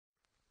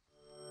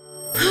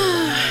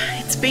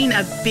been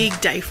a big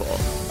day for.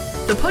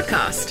 The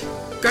podcast,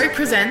 Go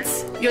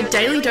presents your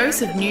daily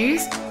dose of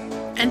news,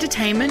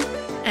 entertainment,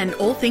 and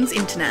all things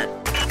internet.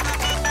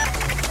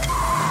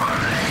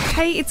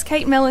 Hey, it's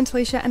Kate, Mel and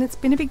Talisha, and it's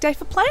been a big day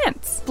for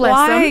plants.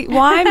 Bless them.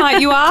 Why,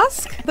 might you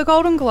ask? The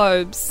Golden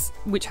Globes,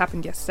 which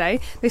happened yesterday,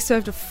 they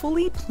served a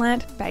fully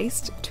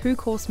plant-based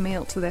 2-course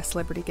meal to their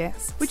celebrity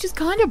guests. Which is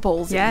kind of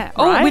ballsy. Yeah.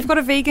 Right? Oh, we've got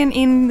a vegan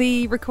in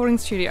the recording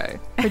studio.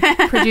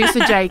 Producer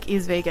Jake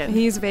is vegan.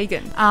 He is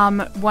vegan.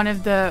 One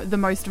of the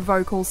most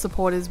vocal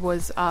supporters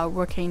was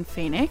Joaquin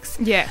Phoenix.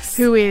 Yes.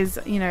 Who is,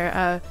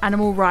 a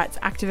animal rights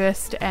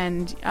activist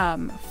and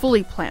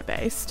fully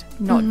plant-based,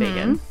 not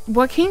vegan.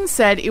 Joaquin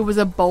said it was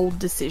a bold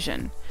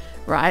decision,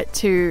 right,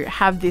 to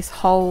have this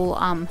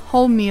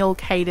whole meal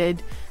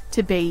catered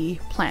to be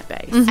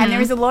plant-based. And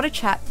there is a lot of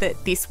chat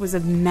that this was a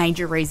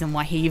major reason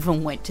why he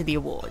even went to the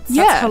awards.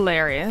 That's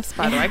hilarious,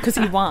 by the way, because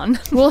he won.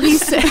 Well, he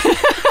said...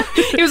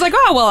 He was like,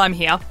 oh, well, I'm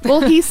here.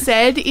 Well, he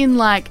said in,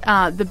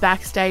 the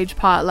backstage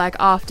part,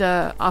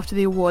 after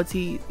the awards,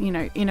 he,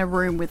 in a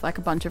room with,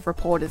 a bunch of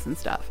reporters and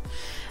stuff.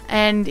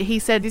 And he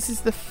said, this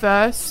is the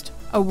first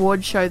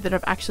award show that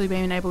I've actually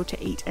been able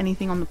to eat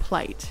anything on the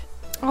plate.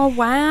 Oh,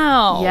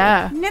 wow.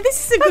 Yeah. Now,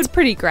 this is That's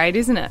pretty great,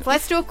 isn't it?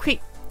 Let's do a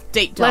quick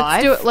deep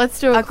dive. Let's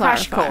do a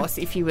crash clarify. course,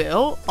 if you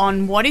will,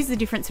 on what is the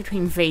difference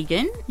between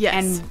vegan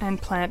and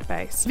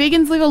plant-based.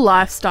 Vegans live a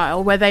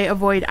lifestyle where they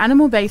avoid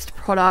animal-based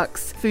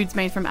products, foods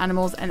made from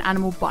animals, and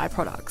animal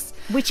byproducts.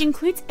 which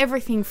includes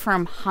everything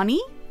from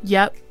honey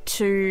Yep.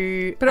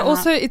 to... But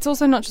it's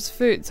also not just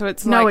food, so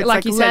it's No, it's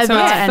like you leather said,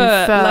 so it's and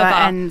fur leather.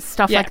 and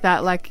stuff like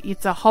that.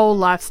 It's a whole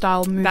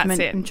lifestyle movement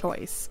it. and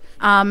choice.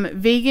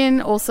 Vegan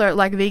also,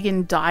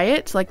 vegan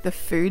diet, the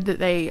food that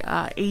they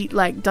eat,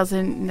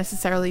 doesn't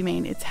necessarily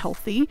mean it's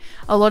healthy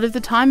a lot of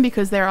the time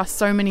because there are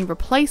so many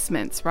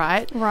replacements,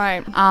 right?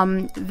 Right.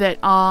 That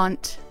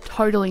aren't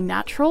totally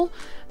natural.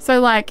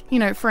 So,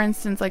 for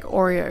instance,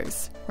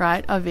 Oreos,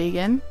 right, are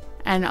vegan.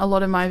 And a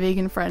lot of my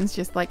vegan friends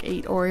just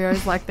eat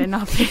Oreos like they're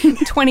nothing.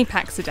 20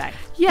 packs a day.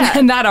 Yeah.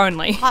 And that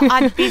only.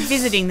 I'd be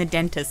visiting the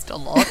dentist a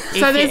lot if So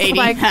you're there's, eating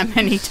that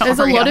many Oreos. There's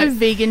a lot of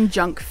vegan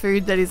junk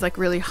food that is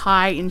really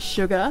high in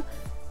sugar.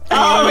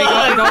 Oh, we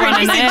got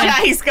one in there.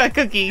 Jay's got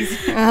cookies.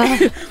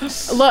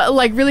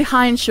 Really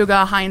high in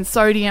sugar, high in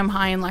sodium,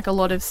 high in a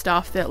lot of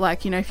stuff that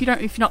if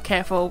you're not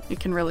careful, it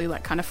can really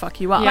kind of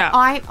fuck you up. Yeah.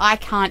 I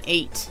can't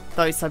eat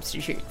those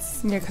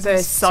substitutes. Yeah, because The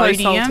it's so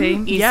sodium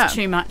salty. is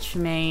too much for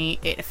me.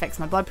 It affects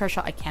my blood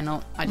pressure. I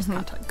just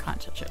can't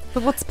touch it.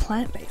 But what's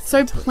plant-based?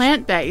 So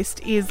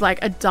plant-based is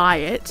a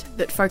diet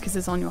that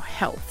focuses on your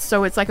health.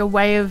 So it's a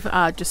way of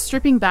just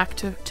stripping back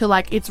to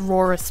its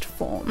rawest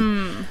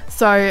form.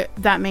 So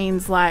that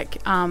means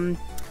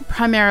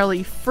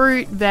primarily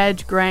fruit,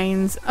 veg,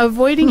 grains,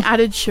 avoiding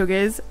added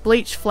sugars,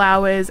 bleached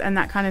flours and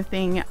that kind of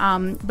thing.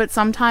 But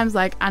sometimes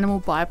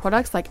animal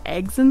byproducts like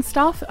eggs and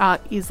stuff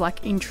is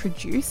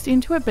introduced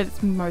into it, but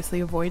it's mostly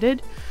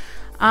avoided.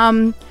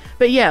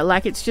 But yeah,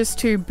 it's just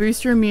to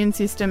boost your immune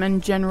system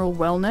and general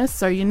wellness.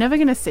 So you're never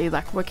going to see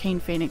Joaquin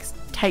Phoenix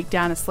take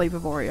down a sleeve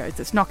of Oreos.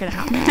 It's not going to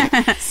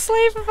happen.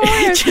 Sleeve of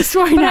Oreos. It just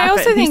won't happen. I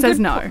also think he says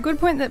no. Good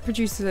point that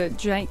producer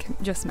Jake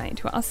just made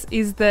to us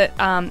is that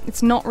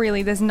it's not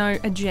really, there's no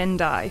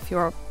agenda if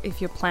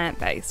you're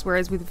plant-based,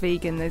 whereas with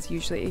vegan there's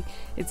usually,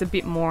 it's a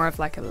bit more of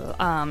I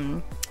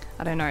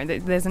don't know,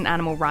 there's an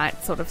animal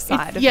rights sort of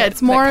side of it. Yeah,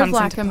 it's more that of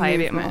comes into a play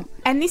movement. a bit more.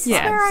 And this is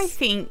where I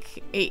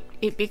think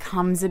it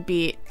becomes a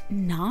bit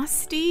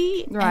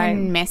nasty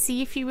and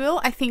messy, if you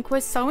will. I think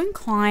we're so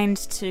inclined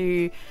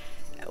to,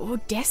 or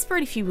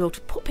desperate, if you will,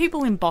 to put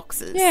people in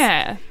boxes.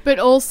 Yeah. But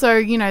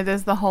also,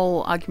 there's the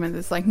whole argument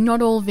that's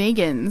not all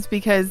vegans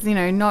because,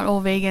 not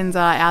all vegans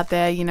are out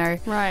there,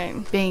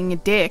 being a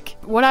dick.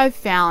 What I've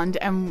found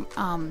and,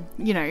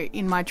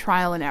 in my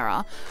trial and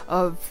error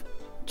of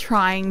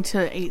trying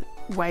to eat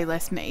way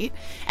less meat.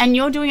 And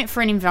you're doing it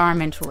for an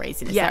environmental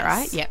reason, is that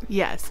right? Yep.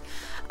 Yes.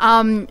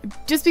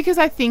 Just because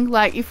I think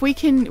if we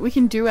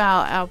can do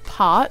our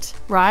part,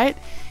 right?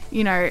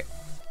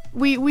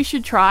 We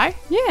should try.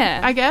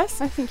 Yeah. I guess.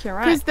 I think you're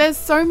right. Because there's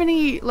so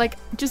many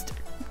just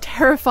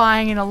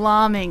terrifying and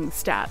alarming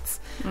stats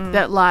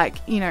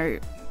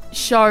that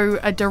show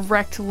a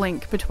direct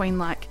link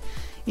between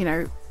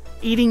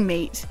eating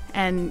meat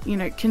and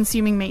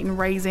consuming meat and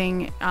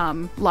raising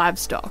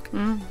livestock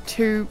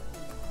to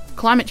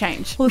climate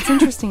change. Well, it's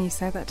interesting you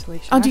say that,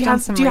 Talisha. Oh, do you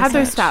have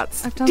those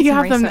stats? I've done do you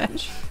some have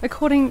research.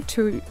 According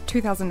to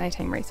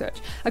 2018 research,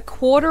 a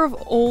quarter of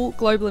all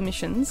global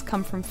emissions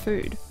come from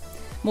food.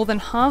 More than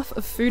half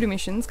of food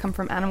emissions come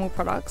from animal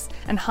products,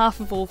 and half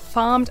of all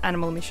farmed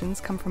animal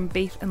emissions come from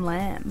beef and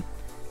lamb.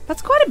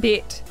 That's quite a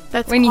bit.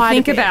 When you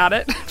think about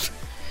it.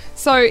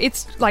 So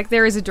it's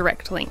there is a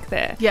direct link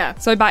there. Yeah.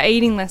 So by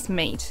eating less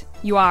meat,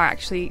 you are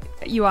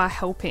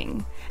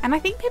helping. And I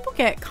think people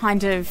get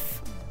kind of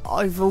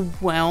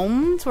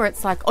overwhelmed where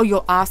it's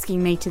you're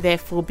asking me to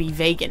therefore be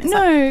vegan. It's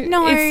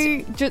no.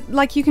 It's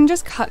just, you can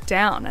just cut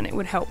down and it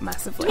would help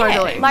massively.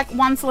 Totally.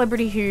 One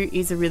celebrity who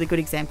is a really good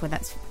example in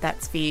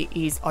that sphere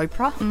is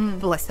Oprah.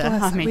 Bless her.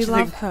 Bless her. I mean, We she's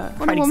love a her.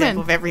 great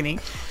example of everything.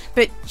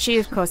 But she,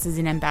 of course, is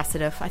an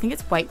ambassador for, I think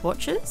it's Weight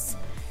Watchers.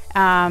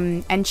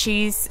 And her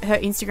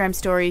Instagram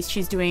stories,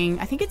 she's doing,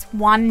 I think it's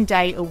 1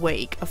 day a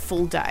week, a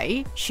full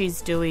day,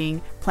 she's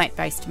doing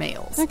plant-based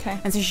meals. Okay.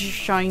 And so she's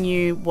showing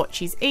you what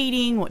she's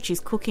eating, what she's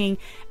cooking,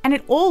 and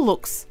it all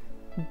looks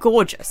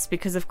gorgeous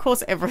because, of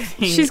course,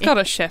 everything... She's got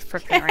a chef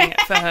preparing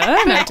it for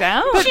her, no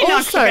doubt. But She's not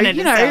also, cooking it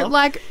you know, herself.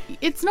 like,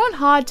 it's not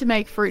hard to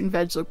make fruit and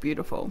veg look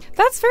beautiful.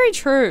 That's very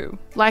true.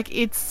 Like,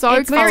 it's so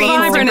It's very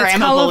colourful. vibrant, it's Instagrammable,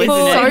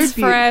 colourful, isn't it? it's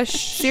So fresh.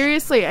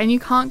 Seriously, and you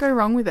can't go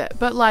wrong with it.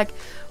 But, like,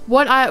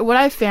 what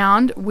I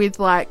found with,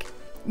 like,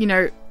 you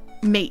know,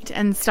 meat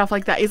and stuff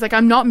like that is, like,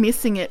 I'm not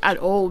missing it at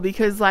all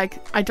because, like,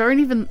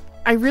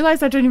 I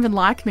realize I don't even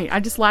like meat. I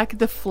just like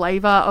the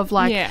flavour of,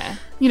 like, Yeah.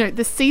 you know,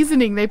 the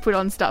seasoning they put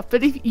on stuff.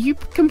 But if you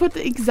can put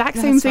the exact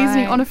same That's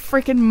seasoning right. on a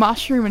freaking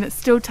mushroom and it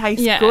still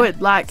tastes Yeah.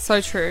 good, like, So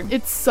true.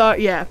 it's so,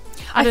 yeah.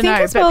 I don't think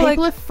know, as but well,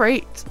 people like- are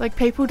freaked. Like,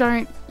 people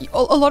don't... A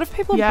lot of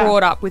people Yeah. are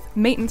brought up with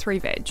meat and 3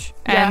 veg,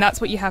 and Yeah.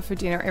 that's what you have for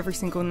dinner every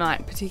single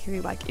night,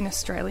 particularly like in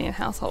Australian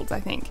households,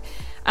 I think.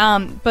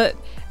 But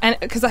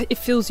because it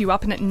fills you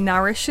up and it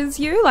nourishes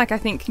you. Like, I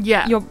think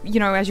Yeah. you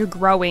know, as you're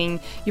growing,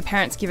 your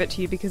parents give it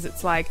to you because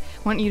it's like,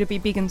 want you to be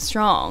big and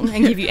strong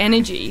and give you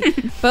energy.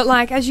 But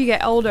like, as you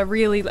get older,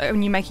 really, like,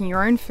 when you're making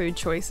your own food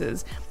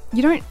choices,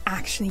 you don't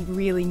actually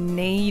really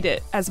need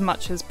it as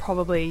much as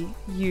probably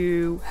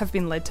you have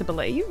been led to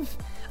believe.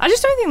 I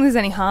just don't think there's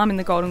any harm in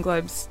the Golden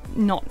Globes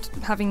not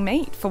having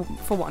meat for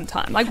one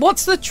time. Like,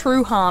 what's the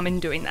true harm in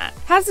doing that?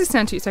 How's this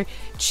sound to you? So,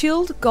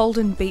 chilled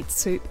golden beet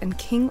soup and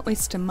king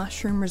oyster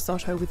mushroom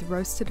risotto with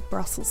roasted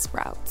Brussels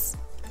sprouts.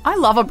 I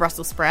love a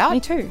Brussels sprout. Me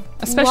too.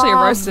 Especially a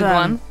Love roasted them.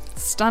 one.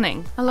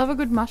 Stunning. I love a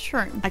good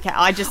mushroom. Okay,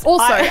 I just...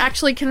 Also, I-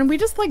 actually, can we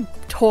just, like,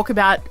 talk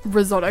about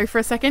risotto for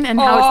a second and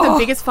how it's the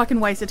biggest fucking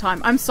waste of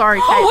time? I'm sorry,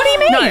 Kate. what do you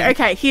mean? No,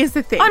 okay, here's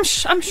the thing. I'm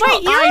shocked.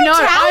 Wait, you're I know,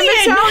 Italian.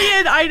 I'm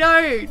Italian, I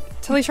know.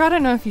 Talisha, I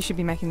don't know if you should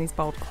be making these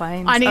bold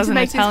claims. I need as to an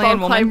make this Italian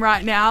bold woman. claim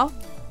right now.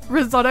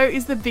 Risotto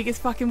is the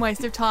biggest fucking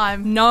waste of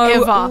time No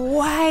ever.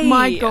 way.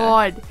 My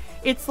God.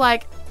 It's,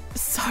 like,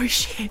 so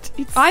shit.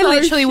 It's I so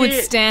literally would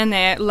shit. stand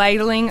there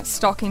ladling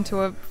stock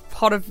into a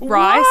pot of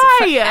rice Why?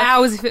 for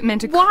hours if it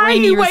meant a Why are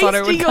creamy you risotto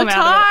wasting would come your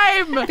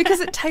out of it. time?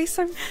 Because it tastes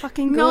so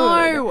fucking good.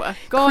 No.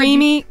 God,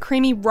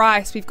 Creamy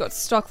rice. We've got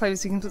stock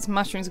flavors. We can put some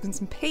mushrooms. We can put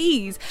some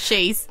peas.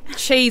 Cheese.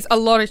 Cheese. A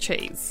lot of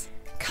cheese.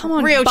 Come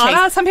on, Real butter.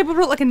 cheese. Some people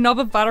put like a knob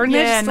of butter in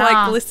there Yeah, just to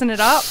nah. like glisten it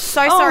up.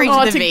 So sorry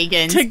Oh, to the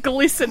vegans. To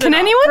glisten Can it up,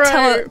 anyone bro.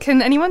 tell?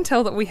 Can anyone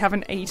tell that we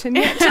haven't eaten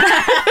yet?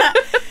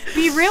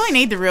 But you really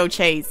need the real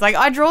cheese. Like,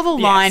 I draw the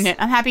line.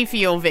 I'm happy for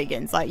your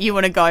vegans. Like, you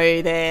want to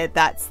go there.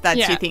 That's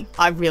Yeah. your thing.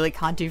 I really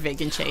can't do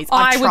vegan cheese.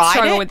 I I've would tried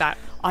struggle it. with that.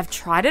 I've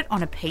tried it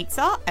on a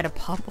pizza at a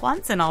pub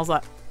once, and I was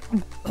like,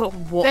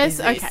 what There's, is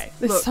this? okay,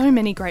 There's look, so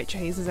many great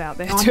cheeses out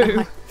there Oh, too.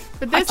 no.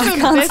 but there's I some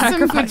can't good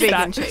sacrifice vegan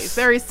that. cheese.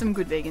 There is some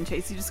good vegan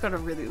cheese. You just got to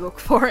really look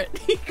for it.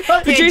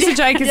 Producer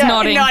Jake is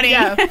nodding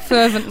Yeah.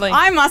 fervently.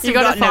 I must You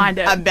have gotta gotten find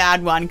it. a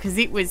bad one because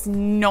it was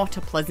not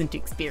a pleasant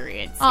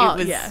experience. Oh, it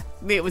was, yeah.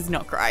 It was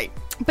not great.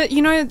 But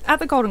you know, at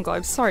the Golden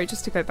Globes, sorry,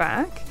 just to go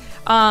back,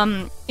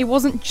 it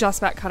wasn't just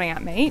about cutting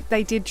out meat.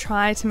 They did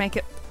try to make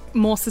it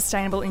more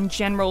sustainable in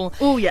general.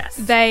 Oh, yes.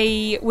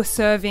 They were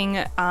serving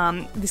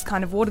this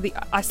kind of water, the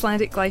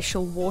Icelandic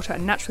glacial water,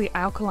 naturally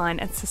alkaline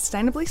and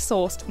sustainably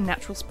sourced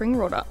natural spring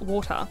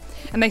water.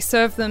 And they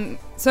serve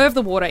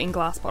the water in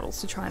glass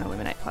bottles to try and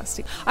eliminate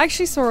plastic. I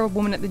actually saw a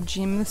woman at the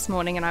gym this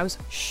morning and I was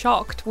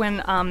shocked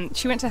when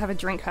she went to have a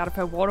drink out of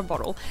her water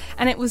bottle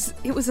and it was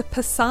a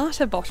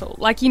passata bottle.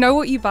 Like, you know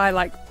what you buy,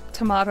 like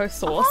tomato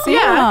sauce in?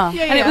 yeah.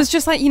 And it was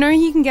just like, you know,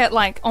 you can get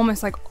like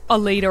almost like a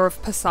litre of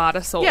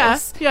passata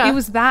sauce. Yeah. It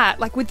was that,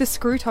 like with the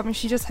screw top, and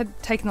she just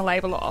had taken the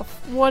label off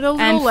What a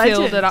little and legend.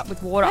 filled it up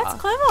with water. That's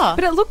clever.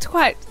 But it looked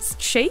quite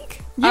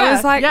chic. I Yeah,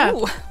 was like, yeah.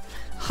 ooh,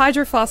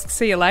 Hydro Flask,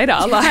 see you later.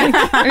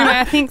 Like, anyway,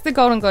 I think the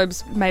Golden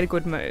Globes made a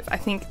good move. I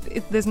think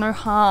there's no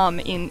harm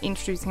in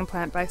introducing a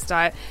plant-based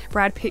diet.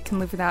 Brad Pitt can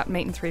live without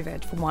meat and 3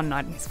 veg for one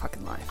night in his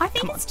fucking life. I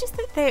think it's just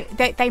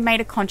that they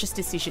made a conscious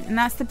decision, and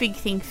that's the big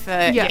thing for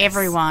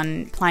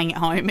everyone playing at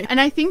home.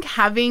 And I think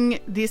having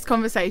this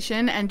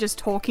conversation and just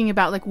talking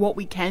about like what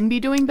we can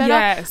be doing better,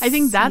 Yes. I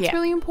think that's Yeah.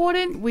 really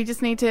important. We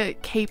just need to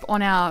keep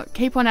on our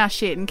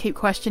shit and keep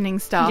questioning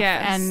stuff.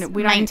 Yes. And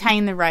we don't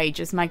Maintain the rage,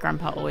 as my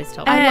grandpa always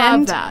told me. I love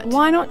And that.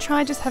 why not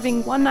try just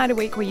having one night a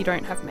week where you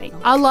don't have meat?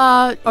 a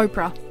la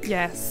Oprah.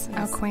 Yes,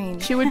 our queen.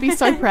 She would be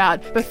so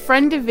proud.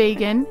 Befriend a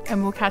vegan,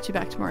 and we'll catch you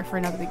back tomorrow for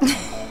another big day.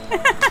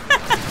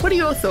 What are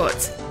your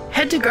thoughts?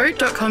 Head to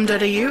goat.com.au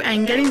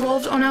and get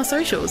involved on our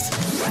socials.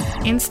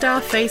 Insta,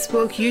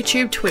 Facebook,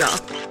 YouTube, Twitter.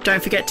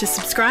 Don't forget to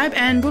subscribe,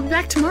 and we'll be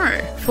back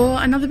tomorrow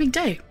for another big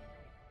day.